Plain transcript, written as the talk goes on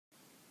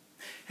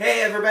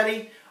Hey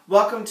everybody,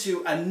 welcome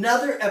to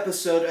another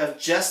episode of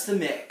Just the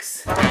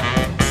Mix.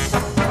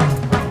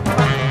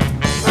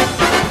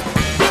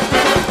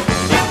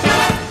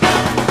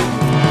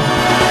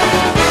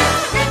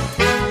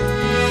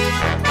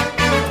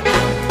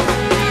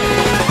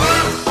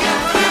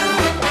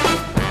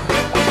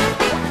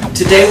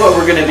 Today what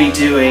we're going to be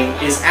doing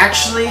is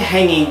actually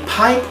hanging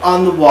pipe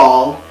on the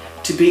wall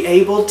to be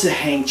able to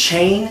hang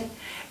chain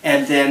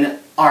and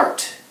then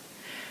art.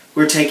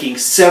 We're taking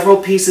several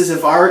pieces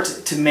of art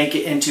to make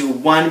it into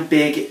one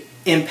big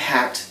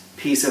impact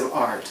piece of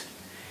art.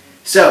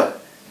 So,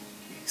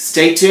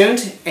 stay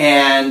tuned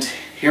and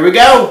here we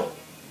go!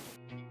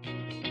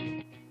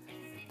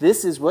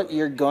 This is what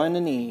you're going to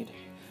need.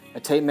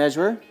 A tape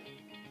measure,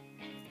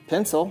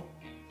 pencil,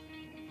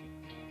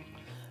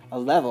 a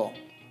level,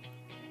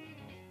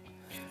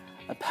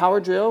 a power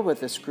drill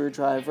with a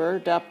screwdriver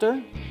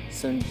adapter,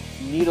 some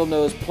needle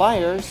nose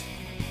pliers,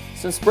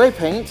 some spray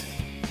paint,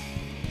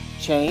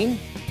 chain,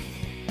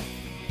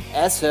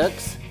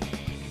 S-hooks,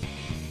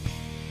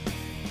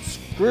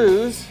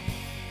 screws,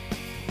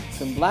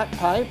 some black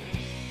pipe,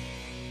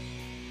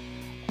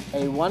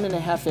 a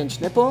 1.5 inch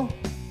nipple,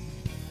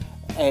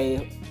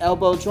 a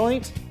elbow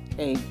joint,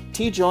 a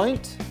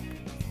T-joint,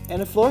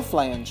 and a floor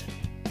flange.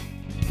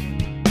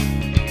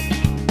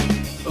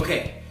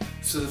 Okay,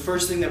 so the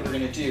first thing that we're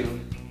going to do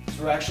is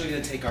we're actually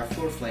going to take our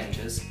floor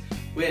flanges,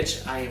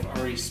 which I have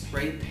already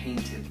spray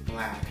painted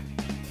black,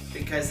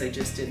 because they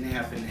just didn't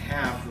happen to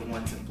have the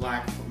ones in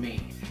black for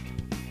me.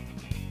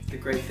 The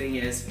great thing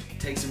is,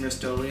 take some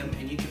Rust-Oleum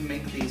and you can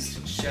make these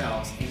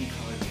shells any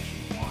color that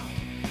you want.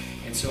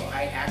 And so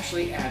I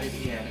actually added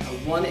in a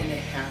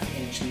 1.5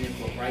 inch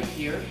nipple right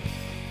here,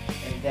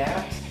 and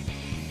that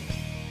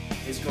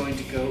is going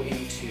to go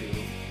into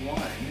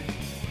one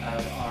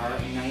of our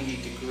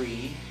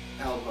 90-degree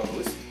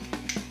elbows,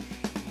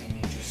 and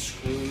you just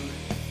screw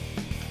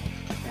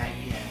that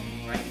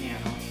in right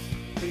now,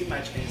 pretty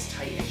much as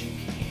tight as you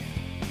can.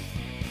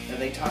 Now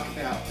they talk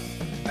about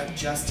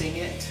adjusting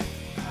it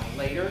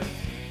later,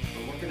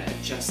 but we're going to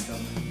adjust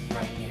them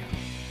right now.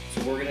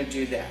 So we're going to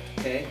do that,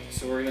 okay?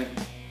 So we're going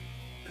to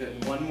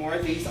put one more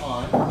of these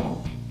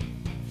on.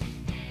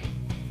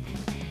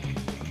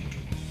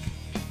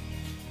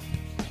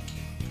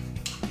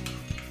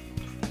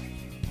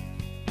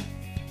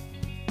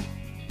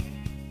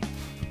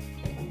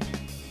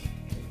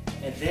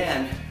 And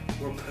then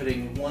we're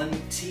putting one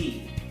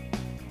T.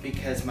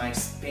 Because my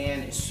span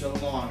is so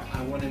long,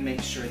 I want to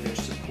make sure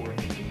there's support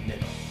in the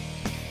middle.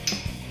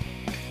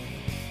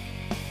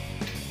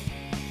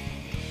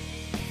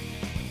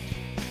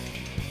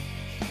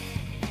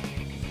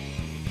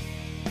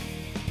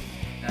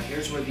 Now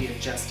here's where the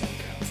adjusting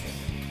comes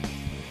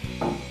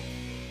in.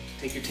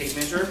 Take your tape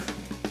measure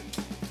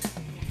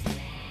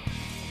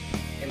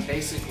and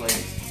basically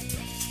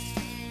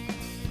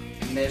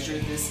measure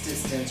this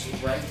distance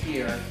right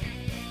here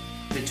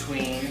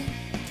between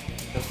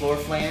the floor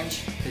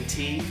flange, the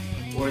T,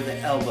 or the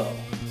elbow,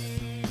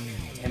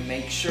 and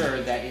make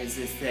sure that is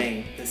the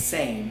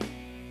same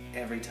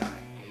every time.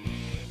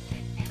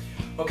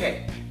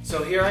 Okay,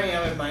 so here I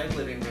am in my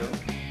living room,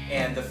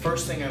 and the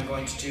first thing I'm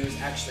going to do is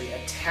actually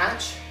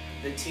attach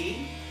the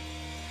T.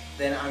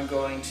 Then I'm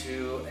going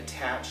to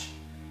attach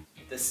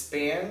the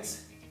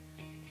spans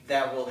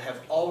that will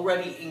have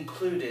already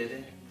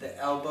included the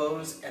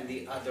elbows and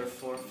the other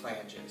floor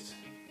flanges.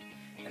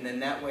 And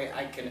then that way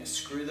I can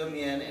screw them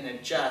in and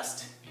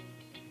adjust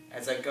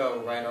as I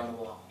go right on the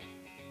wall.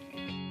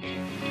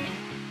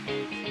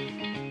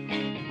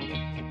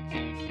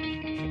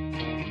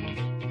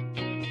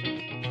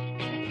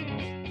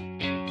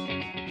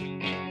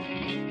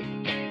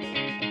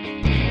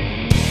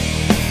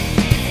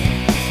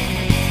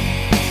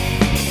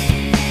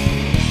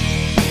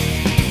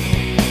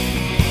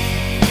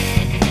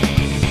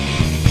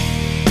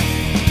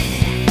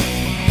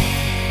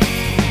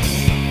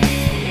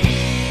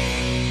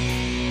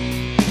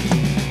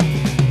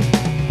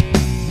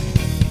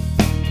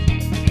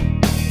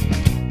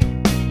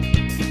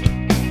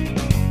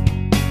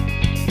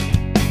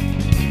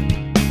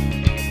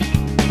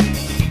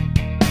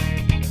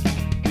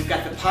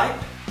 Pipe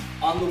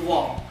on the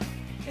wall,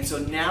 and so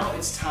now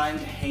it's time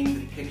to hang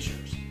the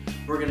pictures.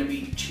 We're going to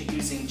be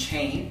using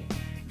chain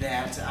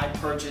that I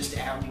purchased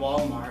at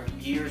Walmart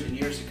years and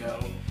years ago,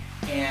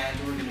 and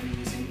we're going to be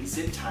using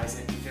zip ties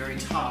at the very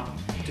top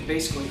to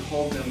basically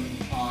hold them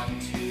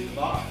onto the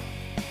bar.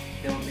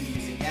 Then we'll be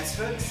using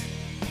S-hooks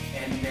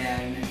and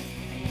then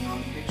hanging on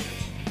the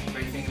pictures. The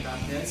great thing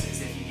about this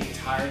is if you get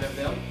tired of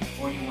them,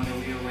 or you want to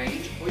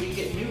rearrange, or you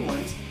get new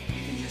ones,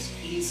 you can just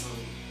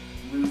easily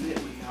move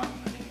it without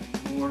putting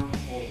more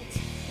holes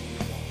in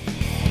your wall.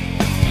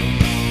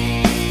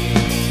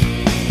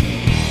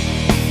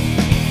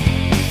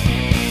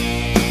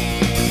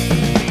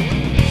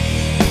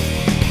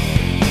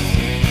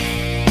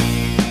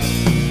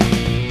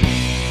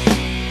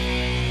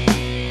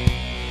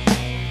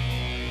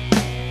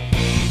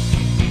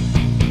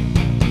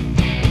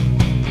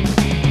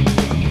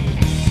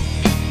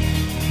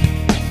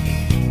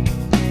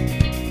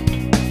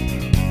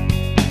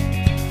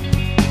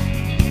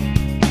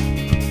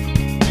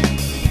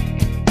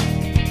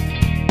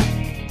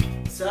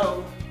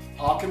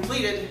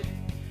 completed,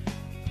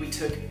 we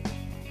took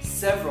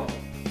several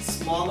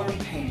smaller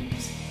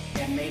paintings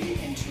and made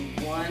it into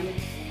one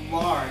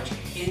large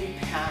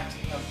impact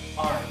of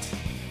art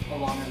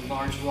along a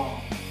large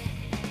wall.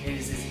 It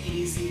is as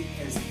easy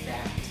as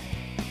that.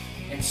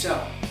 And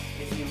so,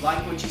 if you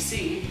like what you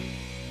see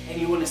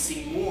and you want to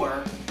see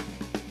more,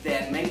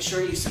 then make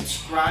sure you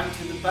subscribe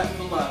to the button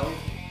below.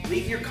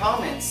 Leave your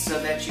comments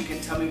so that you can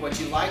tell me what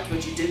you liked,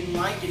 what you didn't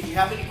like, if you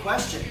have any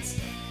questions.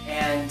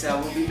 And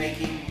we'll be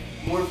making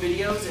more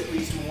videos, at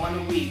least one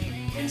a week.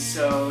 And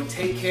so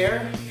take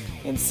care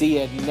and see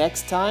you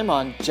next time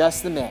on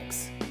Just the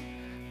Mix.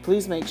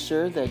 Please make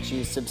sure that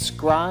you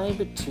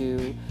subscribe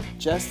to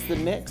Just the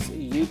Mix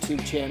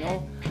YouTube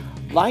channel,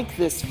 like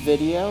this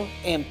video,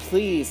 and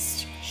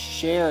please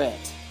share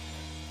it.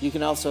 You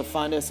can also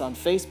find us on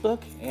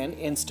Facebook and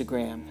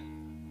Instagram.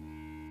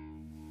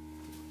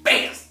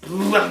 Bam!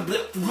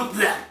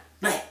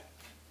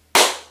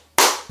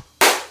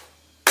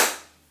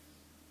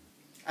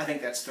 I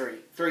think that's 3.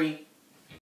 3.